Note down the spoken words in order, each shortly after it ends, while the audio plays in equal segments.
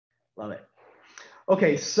Love it.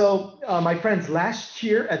 Okay, so my friends, last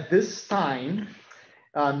year at this time,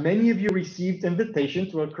 many of you received invitation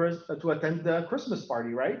to attend the Christmas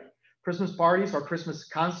party, right? Christmas parties or Christmas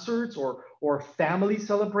concerts or family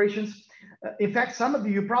celebrations. In fact, some of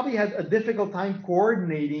you probably had a difficult time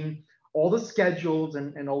coordinating all the schedules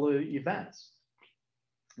and all the events.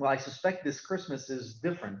 Well, I suspect this Christmas is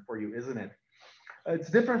different for you, isn't it? It's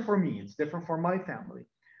different for me. It's different for my family.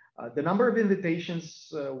 The number of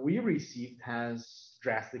invitations we received has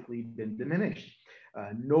drastically been diminished.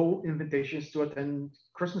 No invitations to attend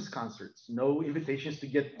Christmas concerts, no invitations to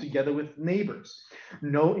get together with neighbors,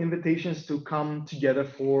 no invitations to come together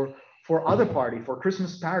for other party, for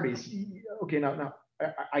Christmas parties. Okay, now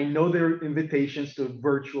I know there are invitations to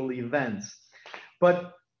virtual events,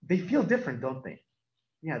 but they feel different, don't they?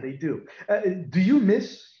 Yeah, they do. Do you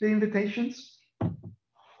miss the invitations?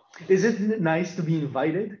 Is it nice to be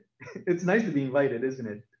invited? It's nice to be invited, isn't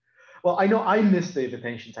it? Well, I know I missed the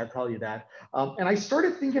invitations, I tell you that. And I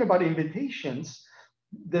started thinking about invitations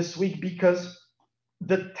this week because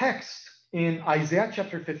the text in Isaiah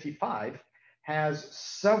chapter 55 has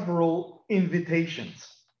several invitations.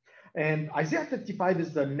 And Isaiah 55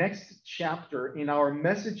 is the next chapter in our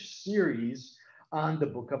message series on the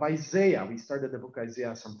book of Isaiah. We started the book of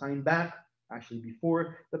Isaiah some time back, actually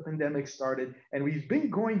before the pandemic started. And we've been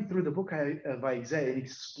going through the book of Isaiah and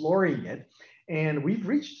exploring it. And we've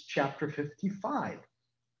reached chapter 55.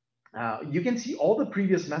 You can see all the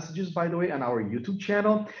previous messages, by the way, on our YouTube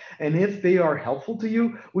channel. And if they are helpful to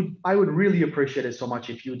you, I would really appreciate it so much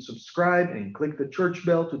if you would subscribe and click the church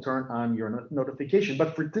bell to turn on your notification.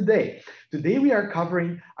 But for today we are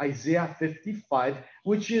covering Isaiah 55,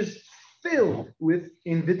 which is filled with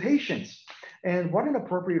invitations. And what an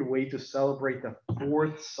appropriate way to celebrate the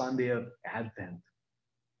fourth Sunday of Advent.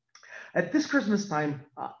 At this Christmas time,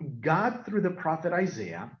 God, through the prophet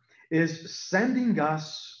Isaiah, is sending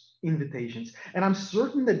us invitations. And I'm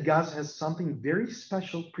certain that God has something very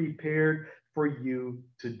special prepared for you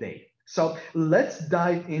today. So let's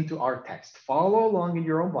dive into our text. Follow along in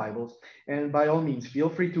your own Bibles. And by all means, feel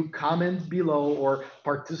free to comment below or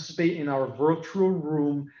participate in our virtual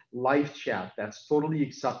room live chat. That's totally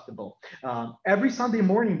acceptable. Every Sunday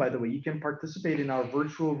morning, by the way, you can participate in our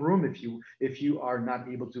virtual room if you are not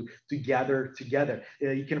able to gather together.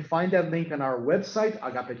 You can find that link on our website,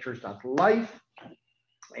 agapechurch.life.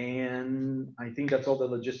 And I think that's all the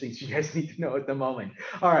logistics you guys need to know at the moment.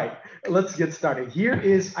 All right, let's get started. Here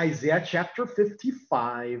is Isaiah chapter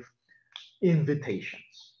 55,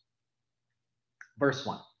 invitations. Verse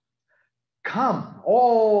 1. Come,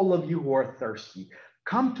 all of you who are thirsty,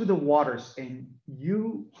 come to the waters, and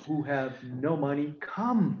you who have no money,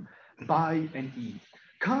 come, buy and eat.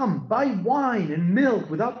 Come, buy wine and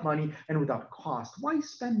milk without money and without cost. Why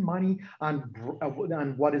spend money on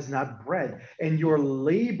what is not bread and your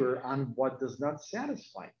labor on what does not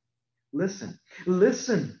satisfy? Listen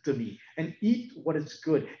to me and eat what is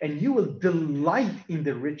good, and you will delight in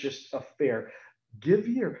the richest of fare. Give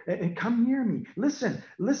ear and come near me. Listen,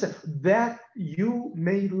 that you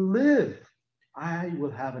may live. I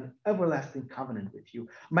will have an everlasting covenant with you.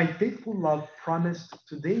 My faithful love promised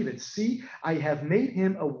to David. See, I have made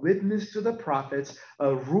him a witness to the prophets,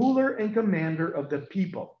 a ruler and commander of the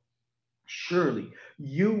people. Surely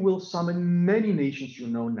you will summon many nations you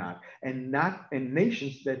know not, and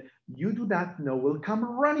nations that you do not know will come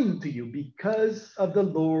running to you because of the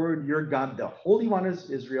Lord your God, the Holy One of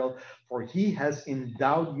Israel, for he has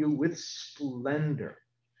endowed you with splendor.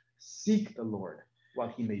 Seek the Lord while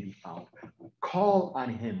he may be found. Call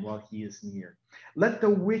on him while he is near. Let the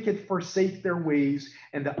wicked forsake their ways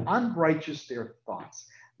and the unrighteous their thoughts.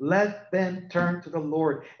 Let them turn to the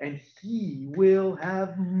Lord, and he will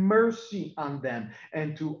have mercy on them,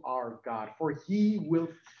 and to our God, for he will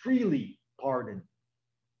freely pardon.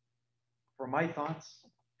 For my thoughts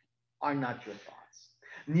are not your thoughts,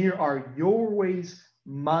 neither are your ways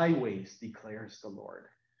my ways, declares the Lord.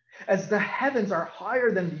 As the heavens are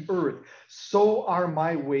higher than the earth, so are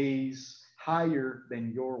my ways higher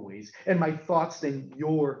than your ways, and my thoughts than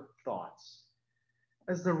your thoughts.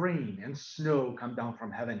 As the rain and snow come down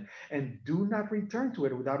from heaven and do not return to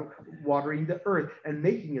it without watering the earth and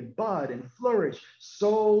making it bud and flourish,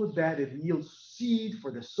 so that it yields seed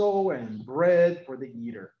for the sower and bread for the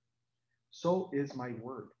eater. So is my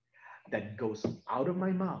word that goes out of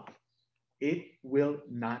my mouth. It will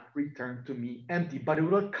not return to me empty, but it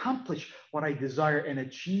will accomplish what I desire and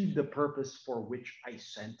achieve the purpose for which I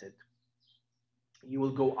sent it. You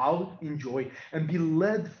will go out in joy and be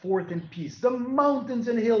led forth in peace. The mountains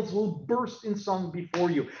and hills will burst in song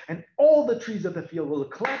before you, and all the trees of the field will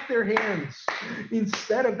clap their hands.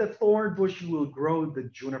 Instead of the thorn bush, you will grow the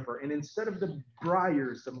juniper, and instead of the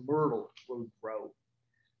briars, the myrtle will grow.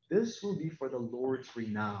 This will be for the Lord's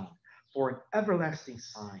renown, for an everlasting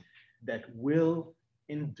sign that will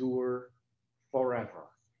endure forever.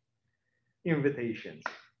 Invitations.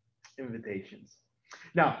 Invitations.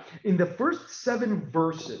 Now, in the first 7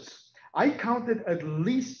 verses, I counted at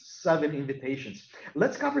least 7 invitations.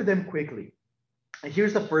 Let's cover them quickly. And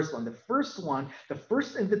here's the first one. The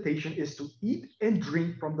first invitation is to eat and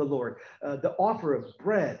drink from the Lord. The offer of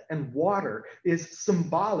bread and water is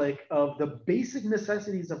symbolic of the basic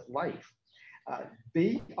necessities of life. Uh,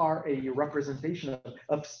 they are a representation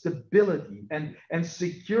of stability and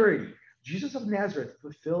security. Jesus of Nazareth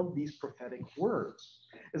fulfilled these prophetic words.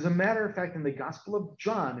 As a matter of fact, in the Gospel of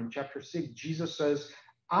John, in chapter 6, Jesus says,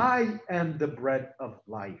 I am the bread of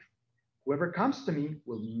life. Whoever comes to me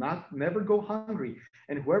will not never go hungry,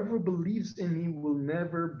 and whoever believes in me will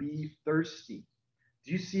never be thirsty.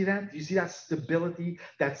 Do you see that? Do you see that stability,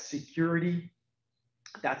 that security?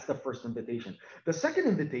 That's the first invitation. The second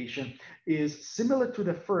invitation is similar to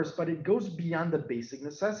the first, but it goes beyond the basic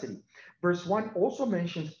necessity. Verse 1 also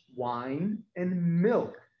mentions wine and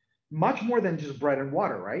milk, much more than just bread and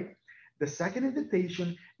water, right? The second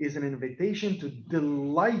invitation is an invitation to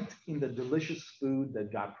delight in the delicious food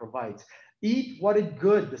that God provides. Eat what is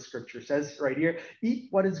good, the scripture says right here. Eat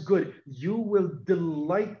what is good. You will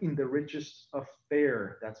delight in the richest of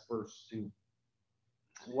fare. That's verse 2.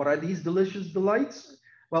 What are these delicious delights?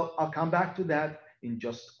 Well, I'll come back to that in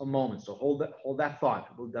just a moment. So hold that thought.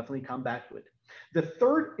 We'll definitely come back to it. The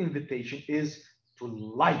third invitation is to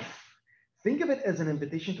life. Think of it as an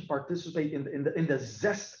invitation to participate in the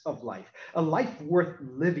zest of life, a life worth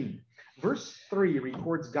living. Verse 3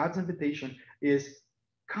 records God's invitation is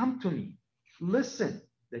come to me, listen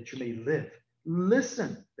that you may live.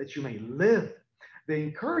 Listen that you may live. The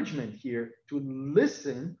encouragement here to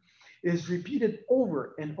listen is repeated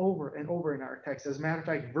over and over and over in our text. As a matter of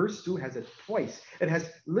fact, verse 2 has it twice. It has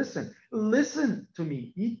listen, listen to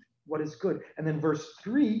me, eat what is good. And then verse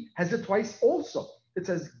 3 has it twice also. It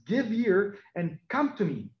says, give ear and come to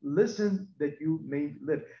me, listen that you may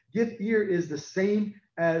live. Give ear is the same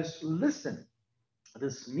as listen.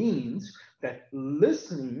 This means that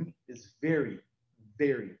listening is very,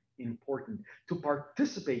 very important to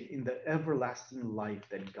participate in the everlasting life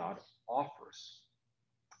that God offers.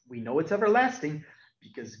 We know it's everlasting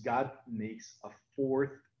because God makes a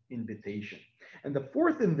fourth invitation. And the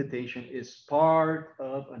fourth invitation is part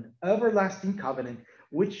of an everlasting covenant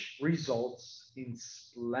which results in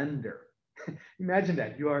splendor. Imagine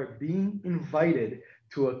that you are being invited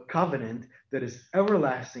to a covenant that is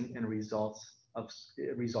everlasting and results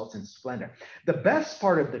in splendor. The best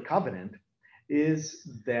part of the covenant is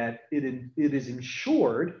that it is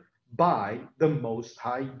ensured by the Most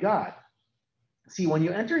High God. See, when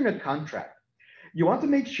you enter in a contract, you want to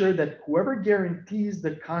make sure that whoever guarantees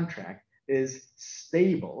the contract is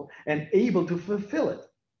stable and able to fulfill it.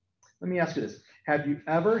 Let me ask you this. Have you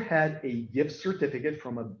ever had a gift certificate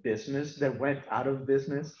from a business that went out of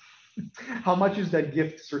business? How much is that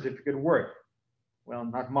gift certificate worth? Well,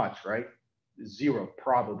 not much, right? Zero,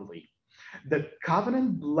 probably. The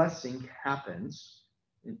covenant blessing happens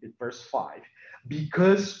in verse 5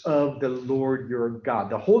 because of the Lord your God,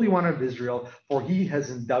 the Holy One of Israel, for he has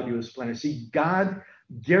endowed you with splendor. See, God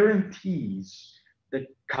guarantees the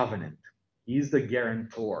covenant. He's the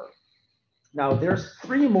guarantor. Now, there's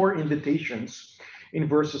 3 more invitations in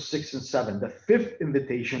verses 6 and 7. The fifth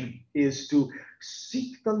invitation is to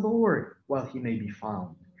seek the Lord while he may be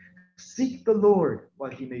found. Seek the Lord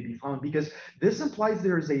while he may be found, because this implies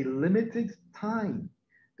there is a limited time.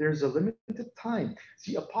 There's a limited time.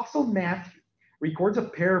 See, Apostle Matthew records a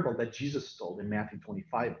parable that Jesus told in Matthew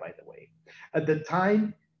 25, by the way. At that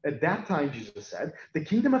time, Jesus said, the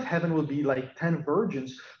kingdom of heaven will be like 10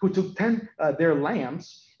 virgins who took 10 their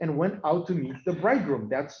lamps and went out to meet the bridegroom.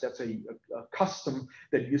 That's a custom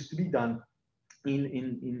that used to be done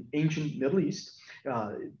in ancient Middle East.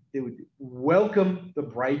 They would welcome the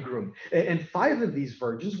bridegroom. And 5 of these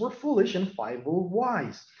virgins were foolish and 5 were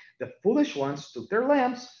wise. The foolish ones took their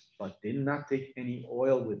lamps, but did not take any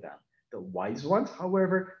oil with them. The wise ones,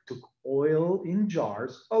 however, took oil in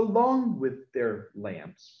jars along with their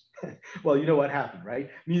lamps. Well, you know what happened, right?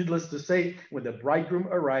 Needless to say, when the bridegroom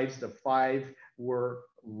arrives, the 5 were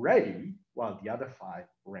ready, while the other 5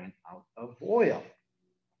 ran out of oil.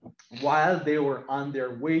 While they were on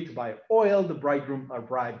their way to buy oil, the bridegroom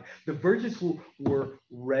arrived. The virgins who were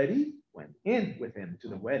ready went in with him to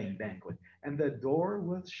the wedding banquet, and the door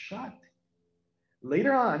was shut.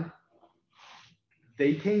 Later on,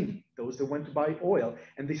 they came, those that went to buy oil,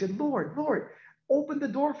 and they said, Lord, Lord, open the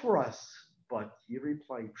door for us. But he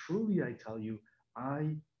replied, truly, I tell you,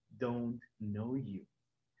 I don't know you.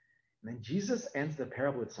 And then Jesus ends the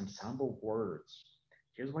parable with some somber words.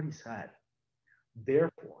 Here's what he said.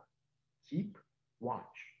 Therefore, keep watch,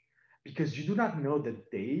 because you do not know the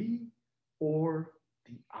day or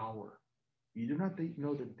the hour. You do not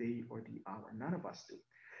know the day or the hour. None of us do.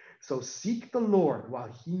 So seek the Lord while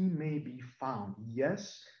he may be found.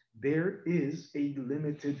 Yes, there is a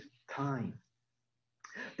limited time.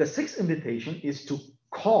 The sixth invitation is to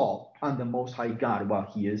call on the Most High God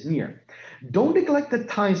while he is near. Don't neglect the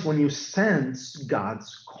times when you sense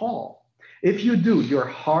God's call. If you do, your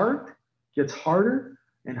heart gets harder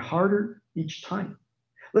and harder each time.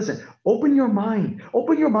 Listen, open your mind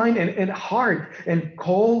and heart and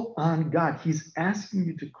call on God. He's asking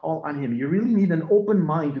you to call on him. You really need an open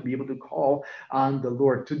mind to be able to call on the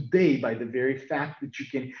Lord. Today, by the very fact that you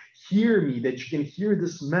can hear me, that you can hear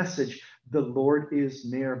this message, the Lord is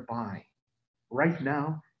nearby. Right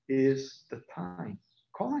now is the time.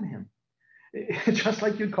 Call on him. Just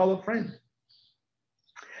like you'd call a friend.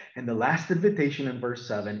 And the last invitation in verse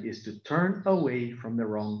 7 is to turn away from the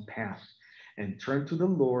wrong path and turn to the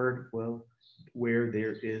Lord, well, where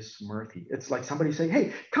there is mercy. It's like somebody saying,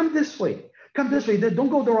 hey, come this way. Come this way. Don't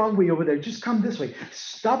go the wrong way over there. Just come this way.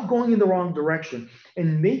 Stop going in the wrong direction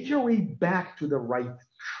and make your way back to the right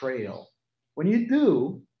trail. When you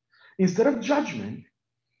do, instead of judgment,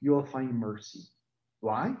 you will find mercy.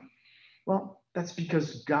 Why? Well, that's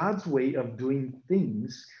because God's way of doing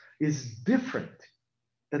things is different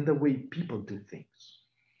than the way people do things.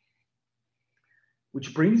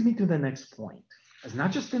 Which brings me to the next point. It's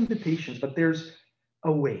not just invitations, but there's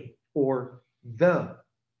a way or the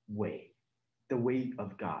way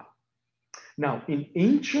of God. Now, in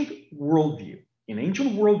ancient worldview,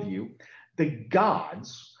 the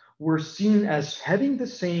gods were seen as having the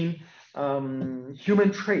same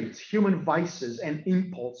human traits, human vices, and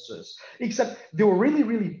impulses, except they were really,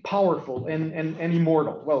 really powerful and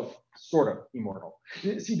immortal. Well, sort of immortal.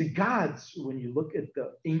 See, the gods, when you look at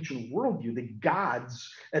the ancient worldview, the gods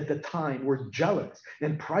at the time were jealous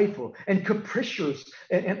and prideful and capricious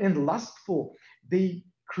and lustful. They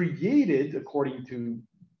created, according to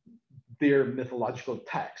their mythological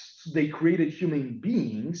texts, they created human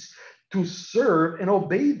beings to serve and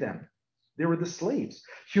obey them. They were the slaves.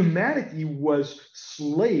 Humanity was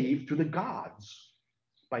slave to the gods.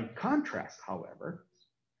 By contrast, however,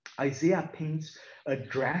 Isaiah paints a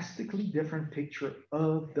drastically different picture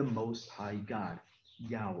of the Most High God,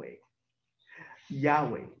 Yahweh.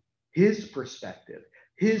 Yahweh, his perspective,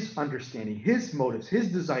 his understanding, his motives,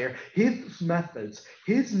 his desire, his methods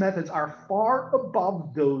are far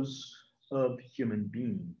above those of human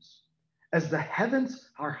beings. As the heavens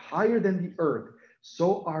are higher than the earth,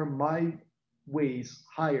 so are my ways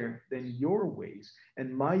higher than your ways,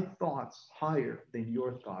 and my thoughts higher than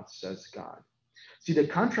your thoughts, says God. See, the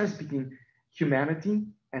contrast between humanity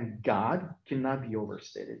and God cannot be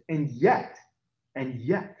overstated. And yet,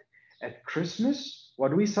 at Christmas, what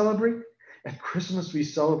do we celebrate? At Christmas, we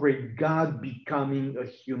celebrate God becoming a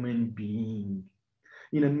human being.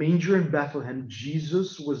 In a manger in Bethlehem,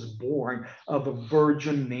 Jesus was born of a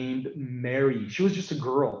virgin named Mary. She was just a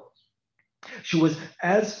girl. She was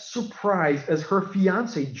as surprised as her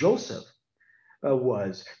fiance, Joseph,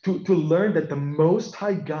 was to learn that the Most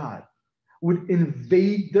High God would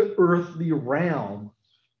invade the earthly realm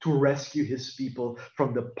to rescue his people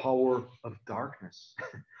from the power of darkness.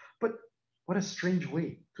 But what a strange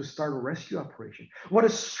way to start a rescue operation. What a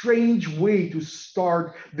strange way to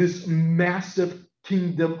start this massive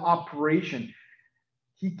kingdom operation.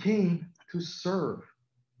 He came to serve,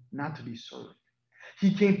 not to be served.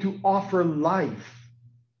 He came to offer life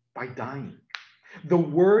by dying. The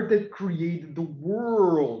word that created the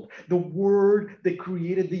world, the word that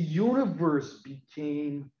created the universe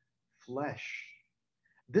became flesh.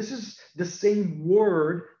 This is the same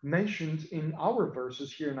word mentioned in our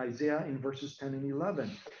verses here in Isaiah in verses 10 and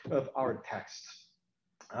 11 of our text.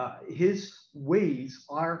 His ways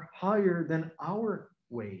are higher than our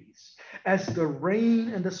ways. As the rain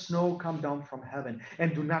and the snow come down from heaven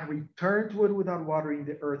and do not return to it without watering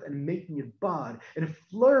the earth and making it bud and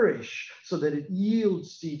flourish so that it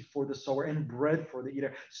yields seed for the sower and bread for the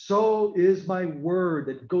eater, so is my word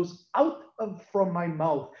that goes out from my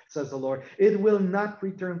mouth, says the Lord. It will not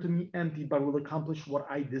return to me empty, but will accomplish what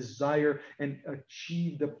I desire and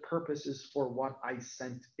achieve the purposes for what I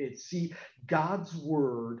sent it. See, God's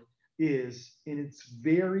word is in its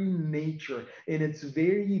very nature, in its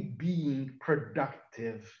very being,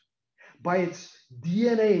 productive. By its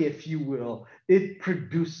DNA, if you will, it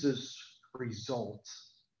produces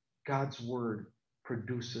results. God's word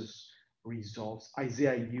produces results.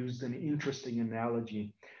 Isaiah used an interesting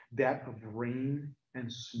analogy, that of rain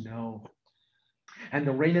and snow. And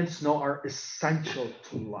the rain and snow are essential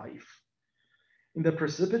to life. In the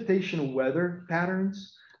precipitation weather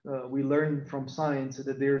patterns, we learn from science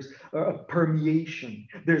that there's a permeation,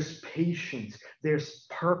 there's patience, there's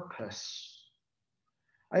purpose.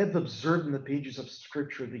 I have observed in the pages of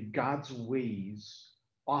Scripture that God's ways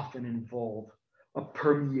often involve a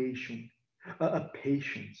permeation, a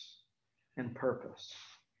patience, and purpose.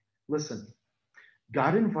 Listen,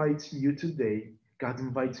 God invites you today. God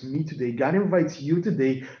invites me today. God invites you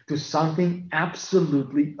today to something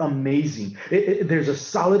absolutely amazing. There's a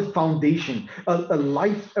solid foundation, a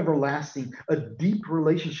life everlasting, a deep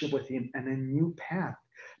relationship with Him, and a new path.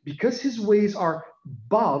 Because His ways are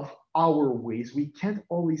above our ways, we can't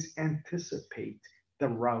always anticipate the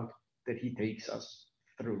route that He takes us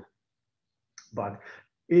through. But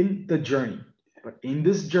in the journey, but in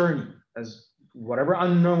this journey, as whatever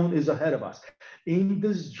unknown is ahead of us, in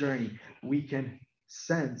this journey, we can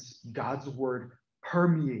sense God's word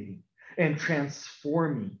permeating and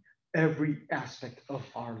transforming every aspect of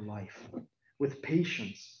our life. With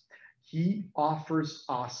patience, He offers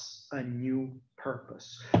us a new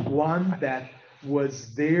purpose, one that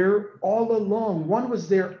was there all along. One was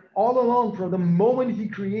there all along from the moment He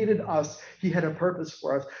created us. He had a purpose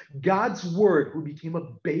for us. God's word, who became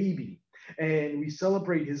a baby, and we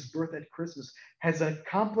celebrate His birth at Christmas, has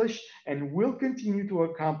accomplished and will continue to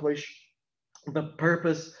accomplish the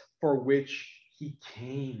purpose for which He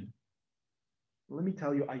came. Let me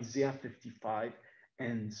tell you, Isaiah 55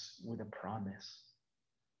 ends with a promise.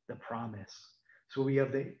 The promise. So we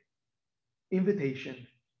have the invitation,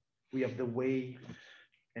 we have the way,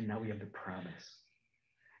 and now we have the promise.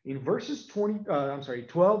 In verses 12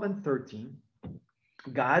 and 13,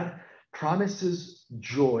 God promises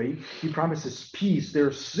joy. He promises peace.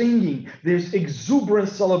 There's singing. There's exuberant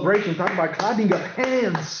celebration. Talking about clapping of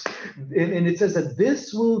hands. And it says that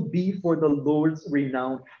this will be for the Lord's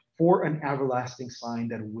renown, for an everlasting sign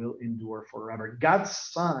that will endure forever. God's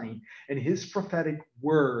sign and His prophetic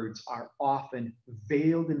words are often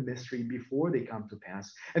veiled in mystery before they come to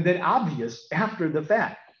pass, and then obvious after the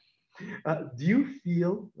fact. Do you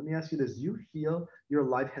feel, let me ask you this, do you feel your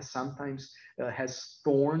life has sometimes has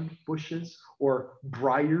thorn bushes or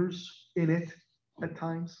briars in it at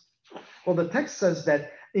times? Well, the text says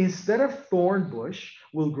that instead of thorn bush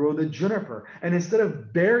will grow the juniper, and instead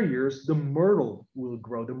of barriers, the myrtle will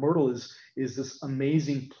grow. The myrtle is this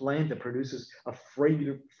amazing plant that produces a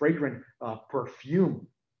fragrant perfume.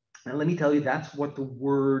 And let me tell you, that's what the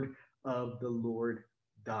word of the Lord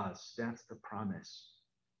does. That's the promise.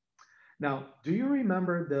 Now, do you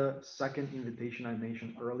remember the second invitation I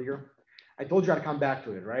mentioned earlier? I told you I'd come back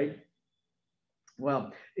to it, right?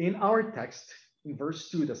 Well, in our text, in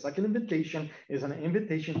verse 2, the second invitation is an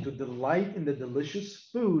invitation to delight in the delicious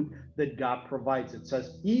food that God provides. It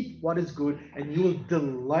says, eat what is good, and you will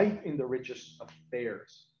delight in the richest of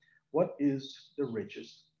fares. What is the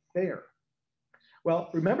richest fare?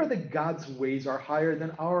 Well, remember that God's ways are higher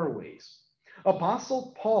than our ways.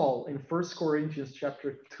 Apostle Paul in 1 Corinthians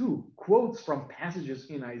chapter 2 quotes from passages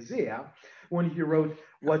in Isaiah when he wrote,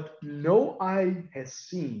 what no eye has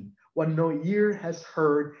seen, what no ear has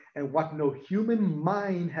heard, and what no human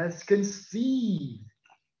mind has conceived,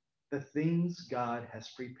 the things God has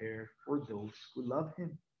prepared for those who love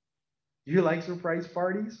Him. Do you like surprise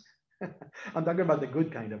parties? I'm talking about the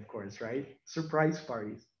good kind, of course, right? Surprise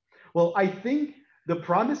parties. Well, I think the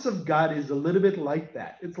promise of God is a little bit like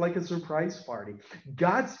that. It's like a surprise party.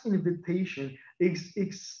 God's invitation is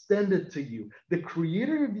extended to you. The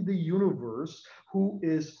creator of the universe, who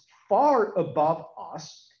is far above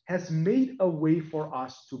us, has made a way for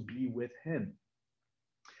us to be with Him.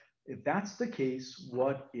 If that's the case,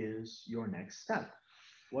 what is your next step?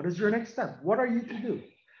 What is your next step? What are you to do?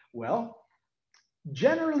 Well,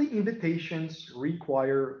 generally, invitations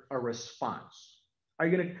require a response.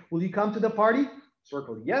 Will you come to the party?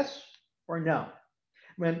 Circle yes or no.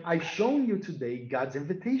 When I've shown you today God's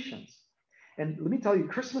invitations. And let me tell you,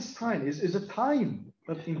 Christmas time is a time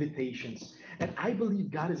of invitations. And I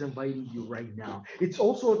believe God is inviting you right now. It's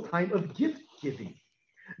also a time of gift giving.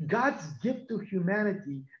 God's gift to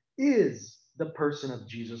humanity is the person of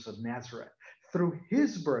Jesus of Nazareth. Through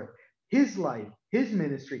his birth, his life, his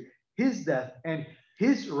ministry, his death, and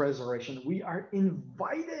his resurrection, we are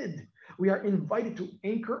invited. We are invited to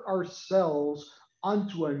anchor ourselves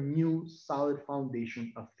onto a new solid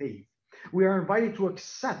foundation of faith. We are invited to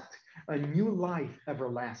accept a new life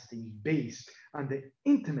everlasting based on the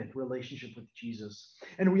intimate relationship with Jesus.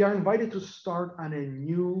 And we are invited to start on a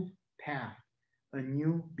new path, a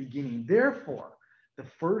new beginning. Therefore, the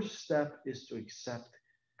first step is to accept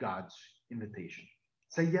God's invitation.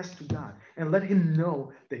 Say yes to God and let him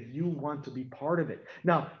know that you want to be part of it.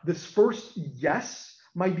 Now, this first yes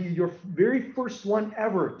might be your very first one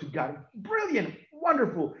ever to God. Brilliant,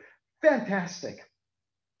 wonderful, fantastic.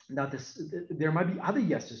 Now, there might be other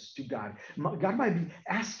yeses to God. God might be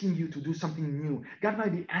asking you to do something new. God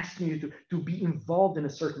might be asking you to be involved in a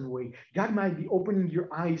certain way. God might be opening your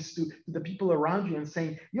eyes to the people around you and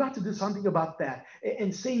saying, you have to do something about that.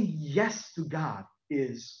 And saying yes to God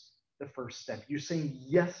is the first step. You're saying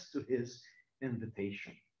yes to his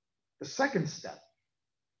invitation. The second step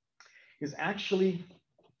is actually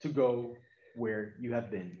to go where you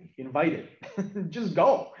have been invited. Just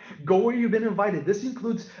go. Go where you've been invited. This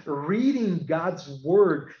includes reading God's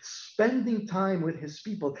word, spending time with his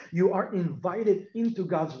people. You are invited into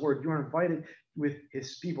God's word. You are invited with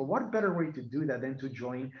his people. What better way to do that than to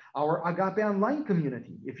join our Agape online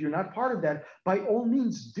community? If you're not part of that, by all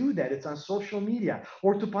means do that. It's on social media,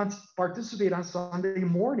 or to participate on Sunday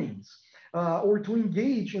mornings. Or to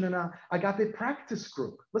engage in an Agape practice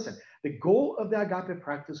group. Listen, the goal of the Agape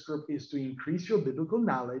practice group is to increase your biblical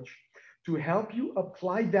knowledge, to help you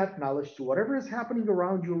apply that knowledge to whatever is happening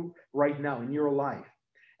around you right now in your life,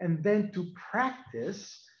 and then to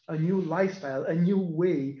practice a new lifestyle, a new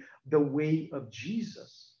way, the way of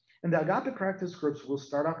Jesus. And the Agape practice groups will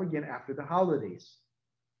start up again after the holidays.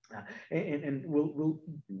 And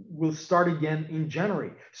we'll start again in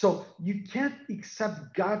January. So you can't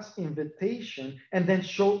accept God's invitation and then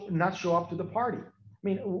not show up to the party. I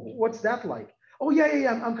mean, what's that like? Oh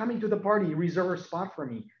yeah, I'm coming to the party. Reserve a spot for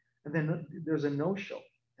me, and then there's a no-show.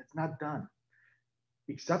 It's not done.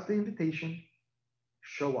 Accept the invitation.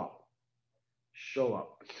 Show up. Show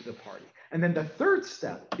up to the party. And then the third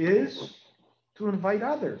step is to invite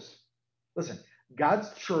others. Listen,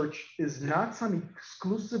 God's church is not some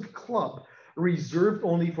exclusive club reserved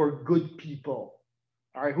only for good people.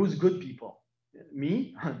 All right, who's good people?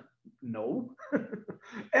 Me? No.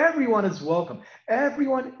 Everyone is welcome.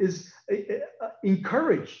 Everyone is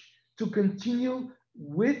encouraged to continue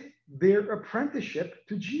with their apprenticeship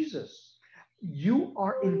to Jesus. You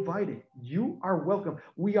are invited. You are welcome.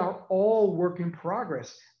 We are all work in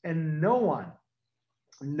progress, and no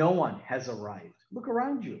one has arrived. Look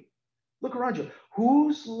around you. Look around you.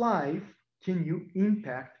 Whose life can you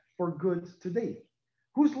impact for good today?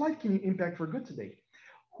 Whose life can you impact for good today?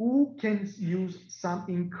 Who can use some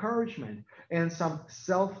encouragement and some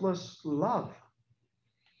selfless love?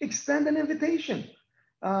 Extend an invitation.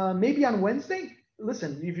 Maybe on Wednesday.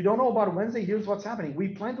 Listen, if you don't know about Wednesday, here's what's happening. We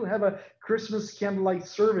plan to have a Christmas candlelight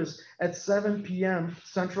service at 7 p.m.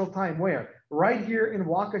 Central Time. Where? Right here in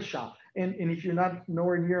Waukesha. And if you're not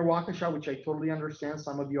nowhere near Waukesha, which I totally understand,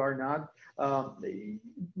 some of you are not,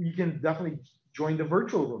 you can definitely join the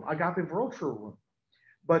virtual room, Agape virtual room.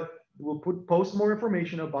 But we'll post more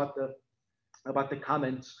information about the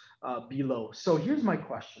comments below. So here's my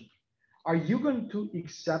question. Are you going to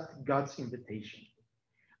accept God's invitation?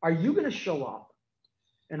 Are you going to show up?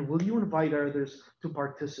 And will you invite others to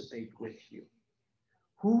participate with you?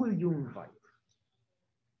 Who will you invite?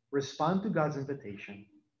 Respond to God's invitation,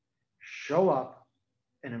 show up,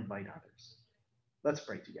 and invite others. Let's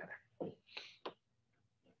pray together.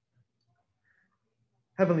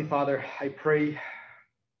 Heavenly Father, I pray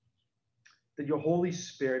that your Holy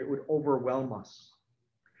Spirit would overwhelm us,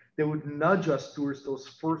 that would nudge us towards those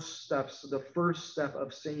first steps, the first step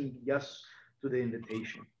of saying yes to the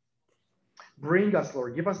invitation. Bring us,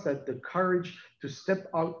 Lord, give us the courage to step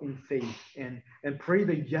out in faith and pray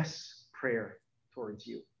the yes prayer towards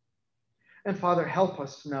you. And Father, help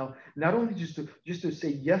us now, not only just to say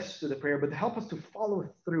yes to the prayer, but help us to follow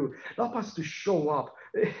through. Help us to show up.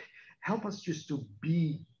 Help us just to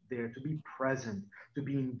be there, to be present, to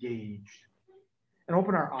be engaged. And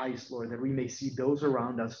open our eyes, Lord, that we may see those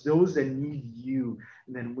around us, those that need you,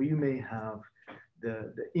 and then we may have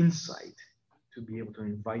the insight to be able to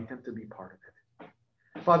invite them to be part of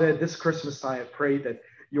it. Father, this Christmas time, I pray that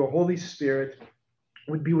your Holy Spirit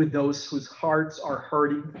would be with those whose hearts are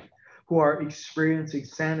hurting, who are experiencing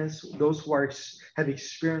sadness, those who have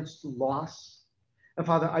experienced loss. And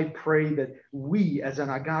Father, I pray that we as an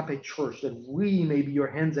Agape church, that we may be your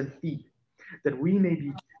hands and feet, that we may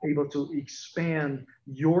be able to expand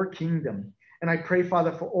your kingdom. And I pray,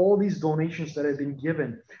 Father, for all these donations that have been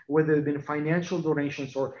given, whether they've been financial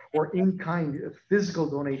donations or in-kind physical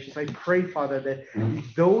donations. I pray, Father, that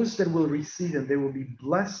those that will receive them, they will be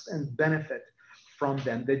blessed and benefit from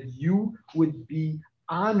them, that you would be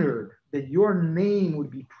honored, that your name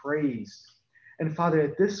would be praised. And Father,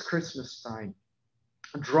 at this Christmas time,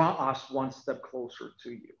 draw us one step closer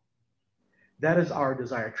to you. That is our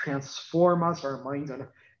desire. Transform us, our minds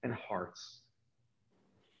and hearts.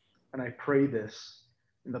 And I pray this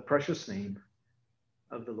in the precious name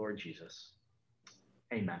of the Lord Jesus.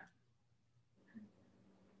 Amen.